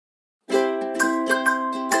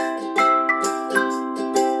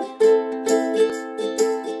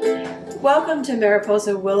Welcome to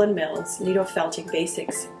Mariposa Woolen Mill's Needle Felting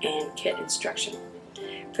Basics and Kit Instruction.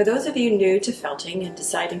 For those of you new to felting and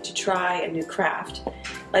deciding to try a new craft,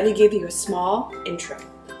 let me give you a small intro.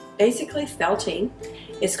 Basically, felting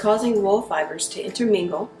is causing wool fibers to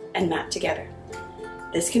intermingle and mat together.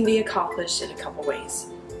 This can be accomplished in a couple ways.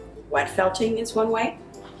 Wet felting is one way,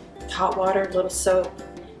 hot water, little soap,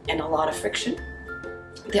 and a lot of friction.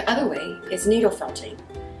 The other way is needle felting,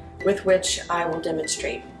 with which I will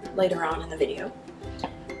demonstrate later on in the video.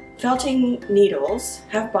 Felting needles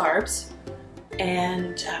have barbs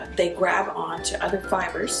and they grab onto other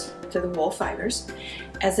fibers, to the wool fibers,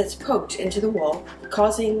 as it's poked into the wool,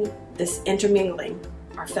 causing this intermingling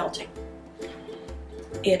or felting.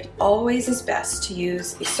 It always is best to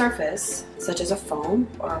use a surface such as a foam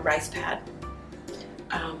or a rice pad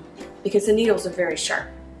because the needles are very sharp.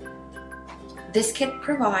 This kit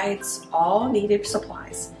provides all needed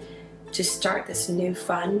supplies to start this new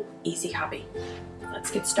fun, easy hobby.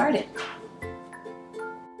 Let's get started.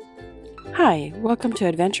 Hi, welcome to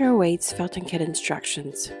Adventure Awaits Felting Kit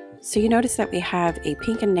Instructions. So you notice that we have a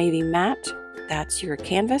pink and navy mat. That's your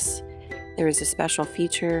canvas. There is a special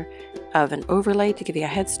feature of an overlay to give you a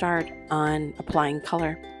head start on applying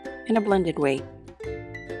color in a blended way.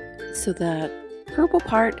 So the purple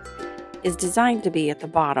part is designed to be at the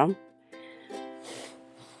bottom,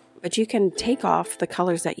 but you can take off the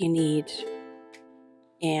colors that you need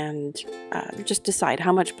and just decide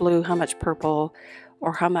how much blue, how much purple,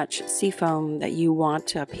 or how much seafoam that you want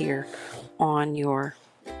to appear on your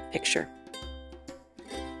picture.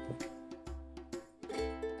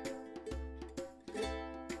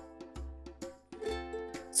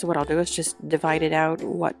 So what I'll do is just divide it out,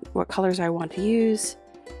 what colors I want to use.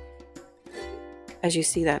 As you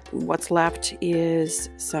see, that what's left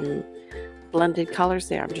is some blended colors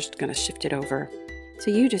there. I'm just going to shift it over.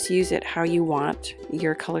 So you just use it how you want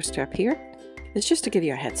your colors to appear. It's just to give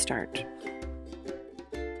you a head start.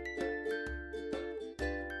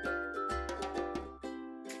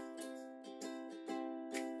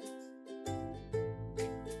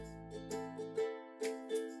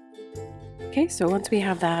 Okay, so once we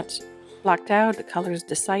have that blocked out, the colors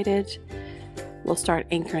decided, we'll start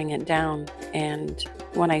anchoring it down. And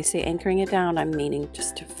when I say anchoring it down, I'm meaning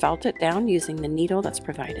just to felt it down using the needle that's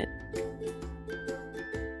provided.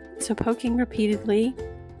 So poking repeatedly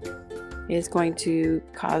is going to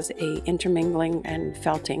cause a intermingling and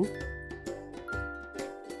felting.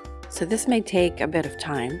 So this may take a bit of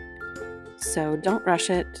time, so don't rush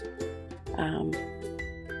it.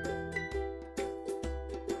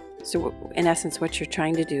 So in essence, what you're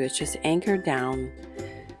trying to do is just anchor down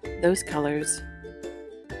those colors,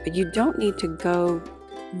 but you don't need to go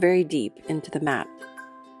very deep into the mat,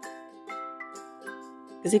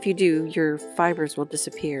 because if you do, your fibers will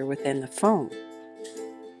disappear within the foam.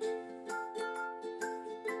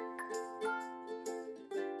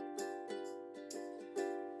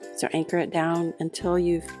 So anchor it down until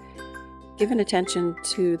you've given attention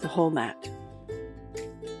to the whole mat.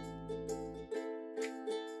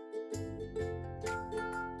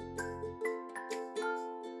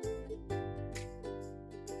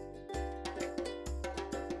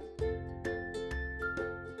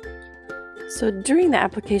 So during the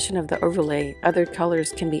application of the overlay, other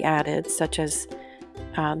colors can be added, such as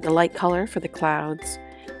the light color for the clouds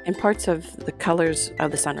and parts of the colors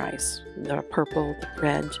of the sunrise, the purple, the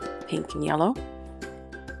red, pink, and yellow.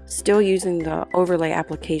 Still using the overlay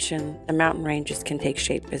application, the mountain ranges can take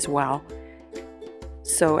shape as well.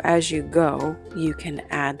 So as you go, you can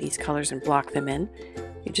add these colors and block them in.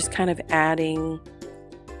 You're just kind of adding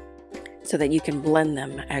so that you can blend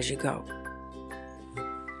them as you go.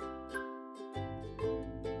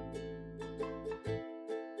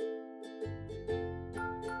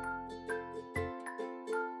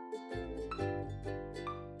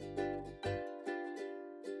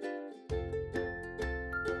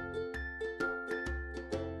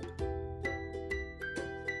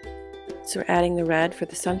 So we're adding the red for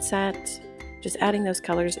the sunset, just adding those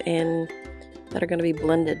colors in that are going to be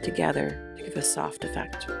blended together to give a soft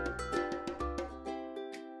effect.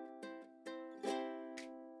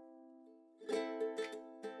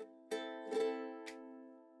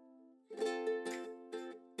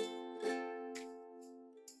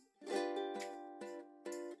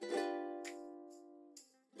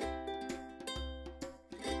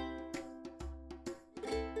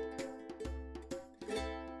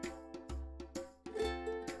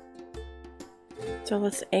 So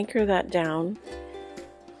let's anchor that down.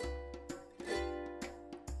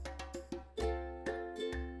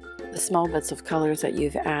 The small bits of colors that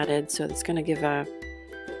you've added, so it's going to give a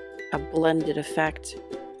blended effect.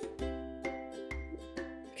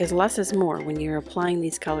 because less is more. When you're applying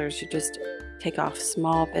these colors, you just take off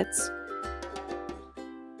small bits.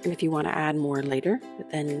 And if you want to add more later,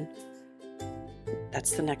 then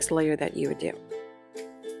that's the next layer that you would do.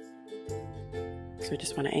 So we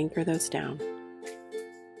just want to anchor those down.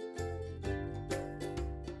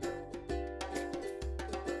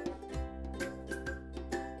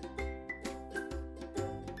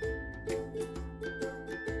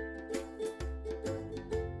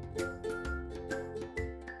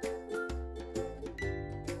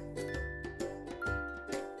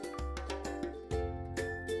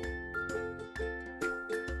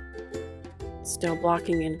 Still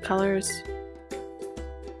blocking in colors.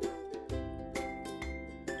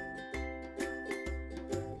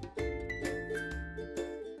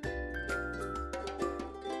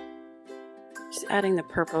 Just adding the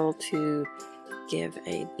purple to give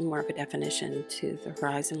a more of a definition to the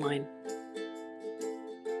horizon line.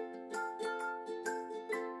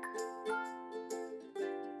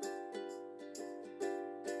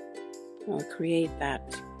 We'll create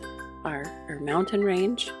that our mountain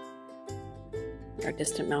range. Our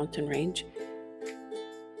distant mountain range.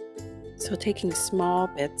 So taking small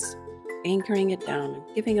bits, anchoring it down,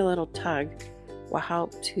 giving a little tug will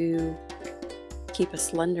help to keep a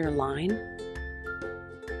slender line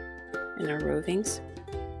in our rovings.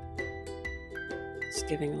 Just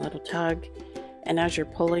giving a little tug, and as you're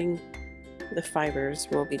pulling, the fibers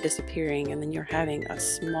will be disappearing, and then you're having a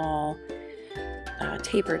small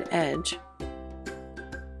tapered edge.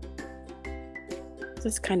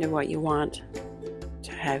 That's kind of what you want,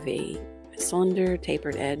 to have a cylinder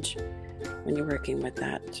tapered edge when you're working with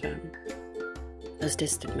that those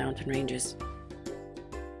distant mountain ranges.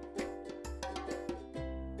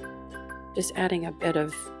 Just adding a bit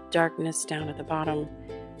of darkness down at the bottom,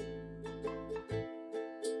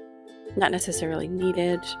 not necessarily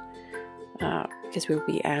needed, because we'll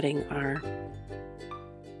be adding our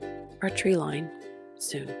tree line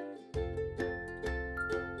soon.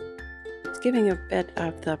 Just giving a bit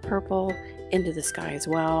of the purple into the sky as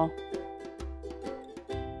well.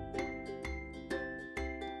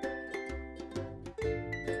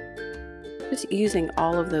 Just using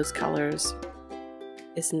all of those colors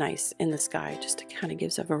is nice in the sky, just to kind of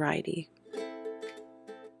gives a variety.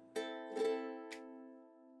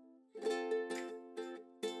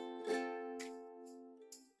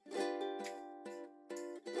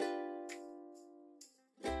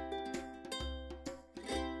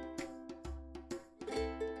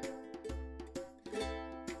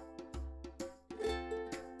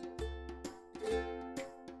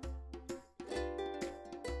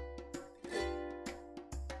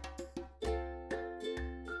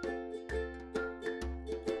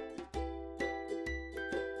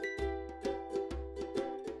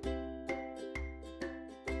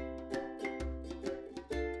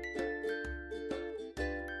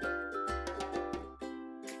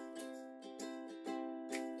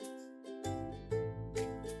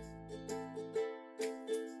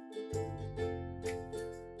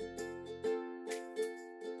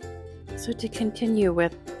 So to continue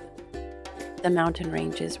with the mountain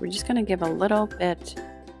ranges, we're just going to give a little bit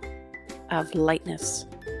of lightness.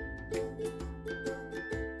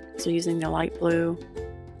 So using the light blue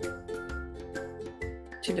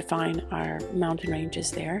to define our mountain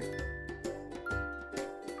ranges there,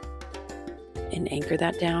 and anchor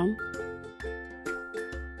that down.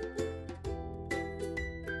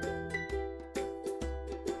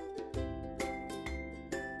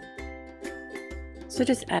 So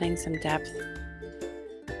just adding some depth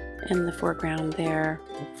in the foreground there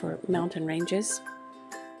for mountain ranges.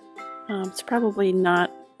 It's probably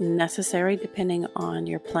not necessary depending on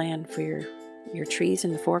your plan for your trees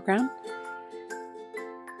in the foreground.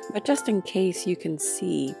 But just in case you can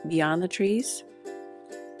see beyond the trees,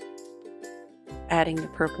 adding the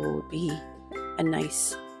purple would be a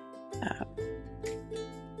nice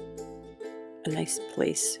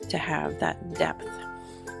place to have that depth.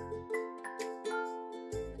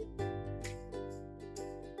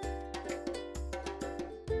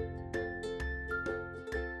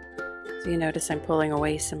 So you notice I'm pulling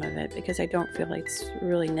away some of it because I don't feel like it's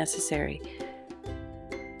really necessary.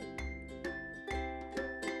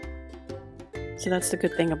 So that's the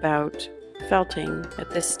good thing about felting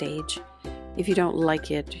at this stage. If you don't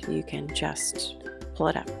like it, you can just pull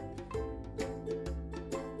it up.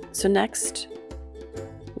 So next,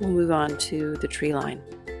 we'll move on to the tree line.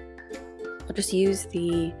 I'll just use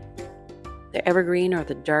the evergreen or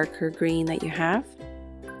the darker green that you have,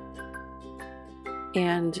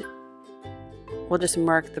 and we'll just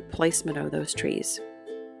mark the placement of those trees.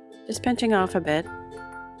 Just pinching off a bit.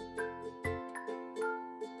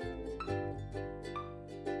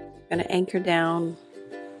 going to anchor down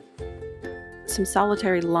some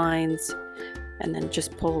solitary lines and then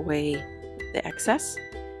just pull away the excess.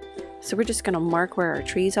 So we're just going to mark where our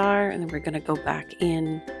trees are, and then we're going to go back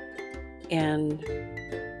in and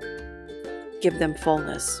give them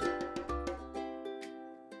fullness.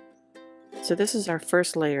 So this is our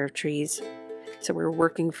first layer of trees. So we're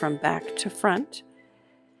working from back to front.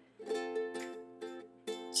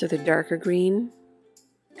 So the darker green,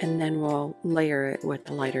 and then we'll layer it with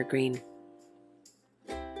the lighter green.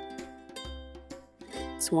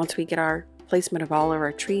 So once we get our placement of all of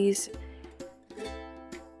our trees,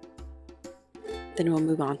 then we'll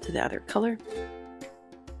move on to the other color.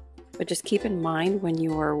 But just keep in mind when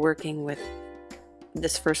you are working with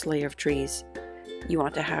this first layer of trees, you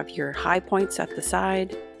want to have your high points at the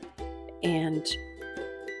side and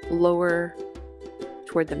lower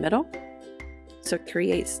toward the middle. So it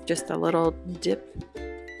creates just a little dip.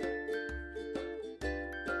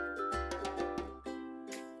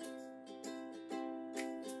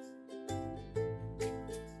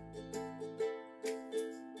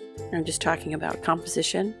 I'm just talking about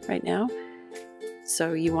composition right now.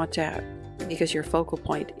 So you want to, because your focal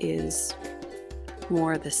point is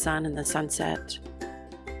more the sun and the sunset,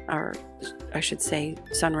 or I should say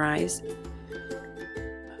sunrise.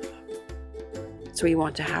 So we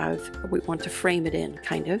want to frame it in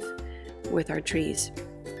kind of with our trees.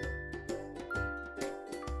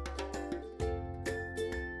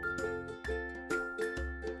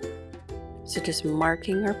 So just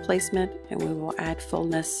marking our placement, and we will add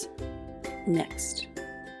fullness next.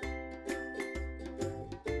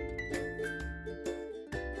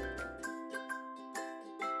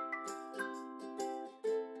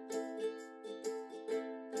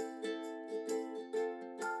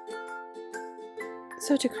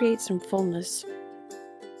 So to create some fullness,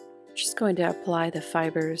 I'm just going to apply the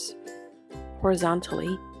fibers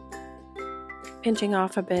horizontally, pinching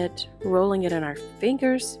off a bit, rolling it in our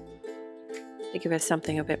fingers to give us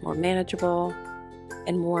something a bit more manageable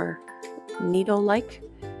and more needle-like.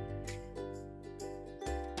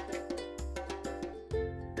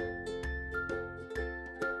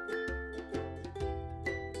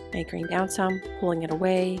 Anchoring down some, pulling it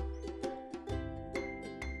away.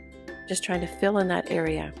 Just trying to fill in that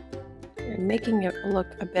area and making it look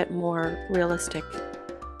a bit more realistic,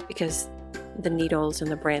 because the needles and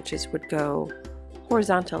the branches would go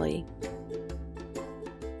horizontally.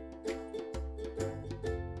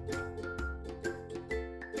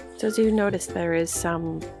 So as you notice, there is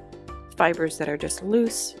some fibers that are just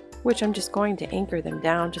loose, which I'm just going to anchor them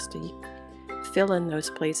down just to fill in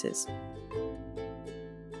those places.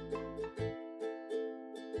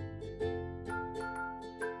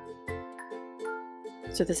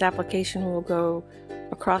 So this application will go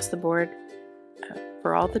across the board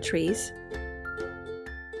for all the trees.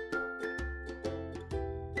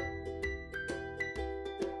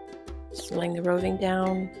 Just laying the roving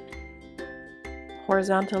down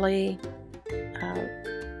horizontally,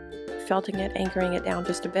 felting it, anchoring it down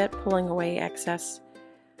just a bit, pulling away excess.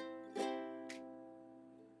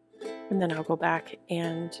 And then I'll go back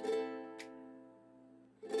and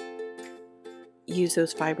use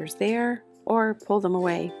those fibers there, or pull them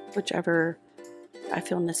away, whichever I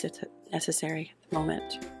feel necessary at the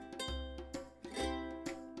moment.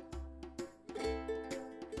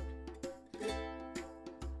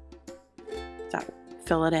 So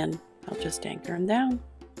fill it in. I'll just anchor them down.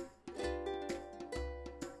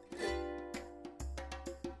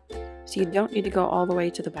 So you don't need to go all the way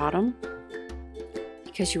to the bottom,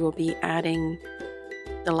 because you will be adding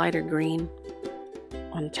the lighter green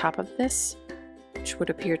on top of this, which would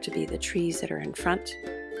appear to be the trees that are in front.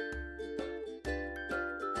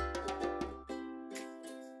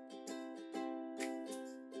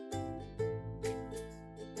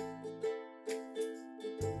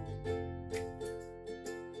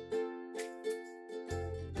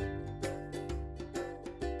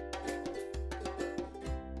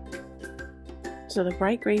 So the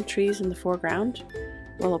bright green trees in the foreground,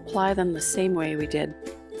 we'll apply them the same way we did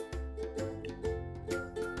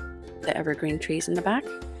the evergreen trees in the back.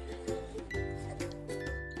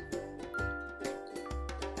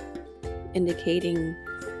 Indicating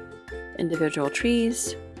individual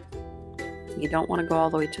trees. You don't want to go all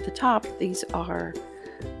the way to the top. These are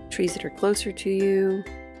trees that are closer to you.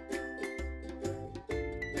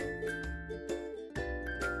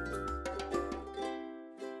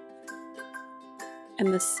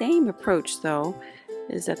 And the same approach, though,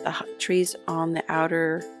 is that the trees on the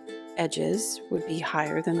outer edges would be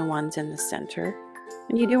higher than the ones in the center.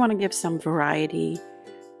 And you do want to give some variety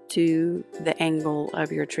to the angle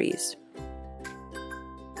of your trees.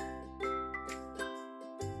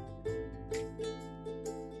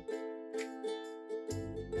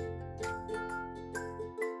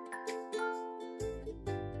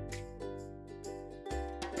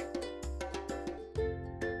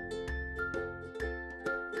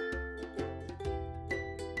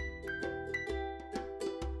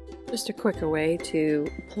 Just a quicker way to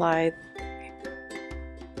apply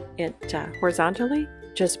it horizontally,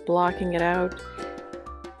 just blocking it out,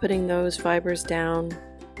 putting those fibers down,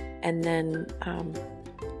 and then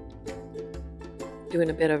doing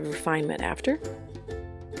a bit of refinement after.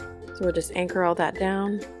 So we'll just anchor all that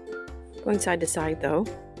down, going side to side though.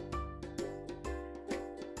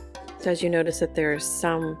 So as you notice that there are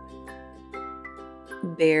some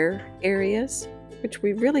bare areas, which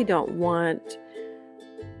we really don't want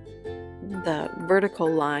the vertical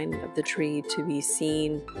line of the tree to be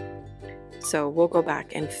seen. So we'll go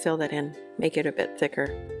back and fill that in, make it a bit thicker.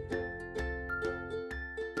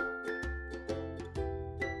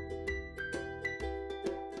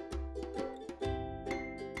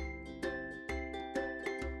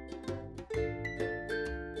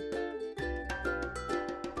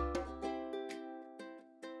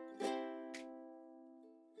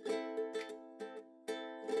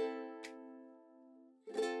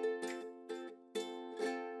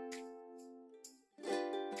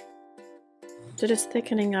 So just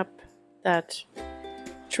thickening up that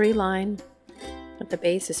tree line at the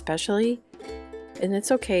base especially, and it's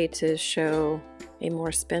okay to show a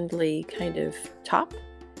more spindly kind of top,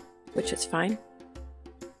 which is fine,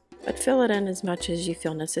 but fill it in as much as you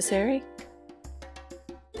feel necessary.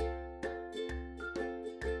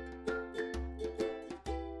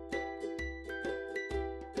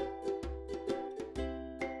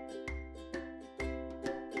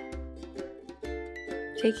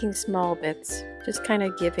 Taking small bits, just kind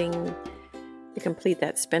of giving to complete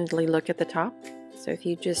that spindly look at the top. So if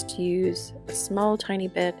you just use a small tiny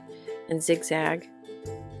bit and zigzag,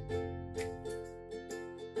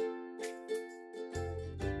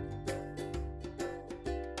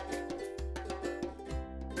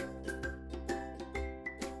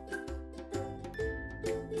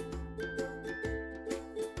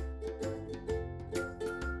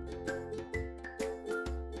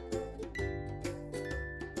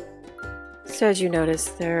 so as you notice,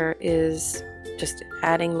 there is just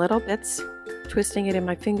adding little bits, twisting it in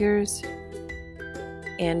my fingers,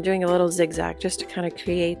 and doing a little zigzag just to kind of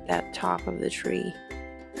create that top of the tree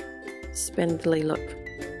spindly look.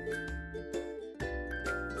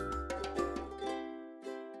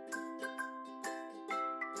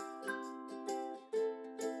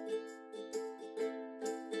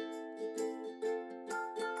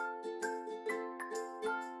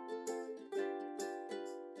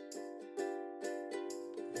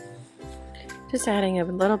 Just adding a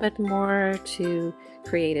little bit more to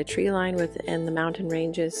create a tree line within the mountain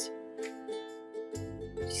ranges.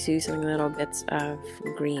 Just using little bits of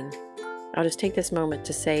green. I'll just take this moment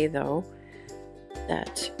to say though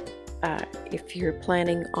that if you're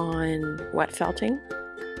planning on wet felting,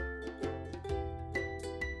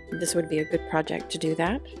 this would be a good project to do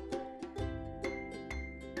that.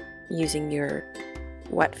 Using your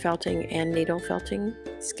wet felting and needle felting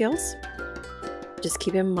skills. Just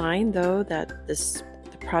keep in mind though that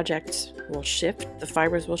the project will shift, the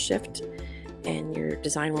fibers will shift, and your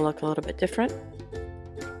design will look a little bit different.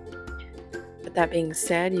 But that being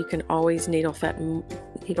said, you can always needle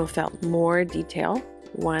felt more detail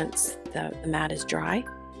once the mat is dry.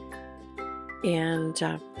 And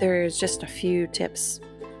there's just a few tips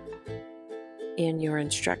in your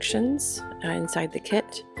instructions inside the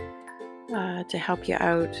kit to help you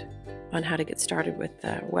out on how to get started with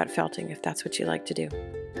wet felting if that's what you like to do.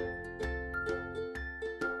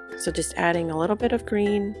 So just adding a little bit of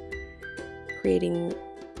green, creating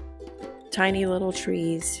tiny little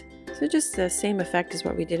trees. So just the same effect as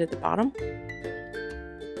what we did at the bottom.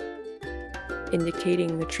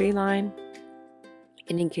 Indicating the tree line,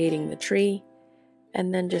 indicating the tree,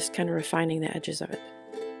 and then just kind of refining the edges of it.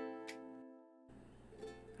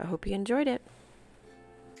 I hope you enjoyed it.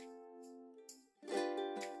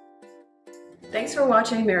 Thanks for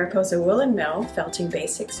watching Mariposa Woolen Mill Felting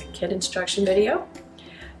Basics and Kit Instruction video.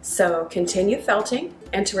 So continue felting,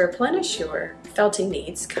 and to replenish your felting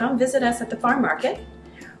needs, come visit us at the farm market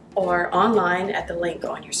or online at the link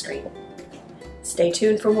on your screen. Stay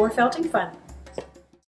tuned for more felting fun.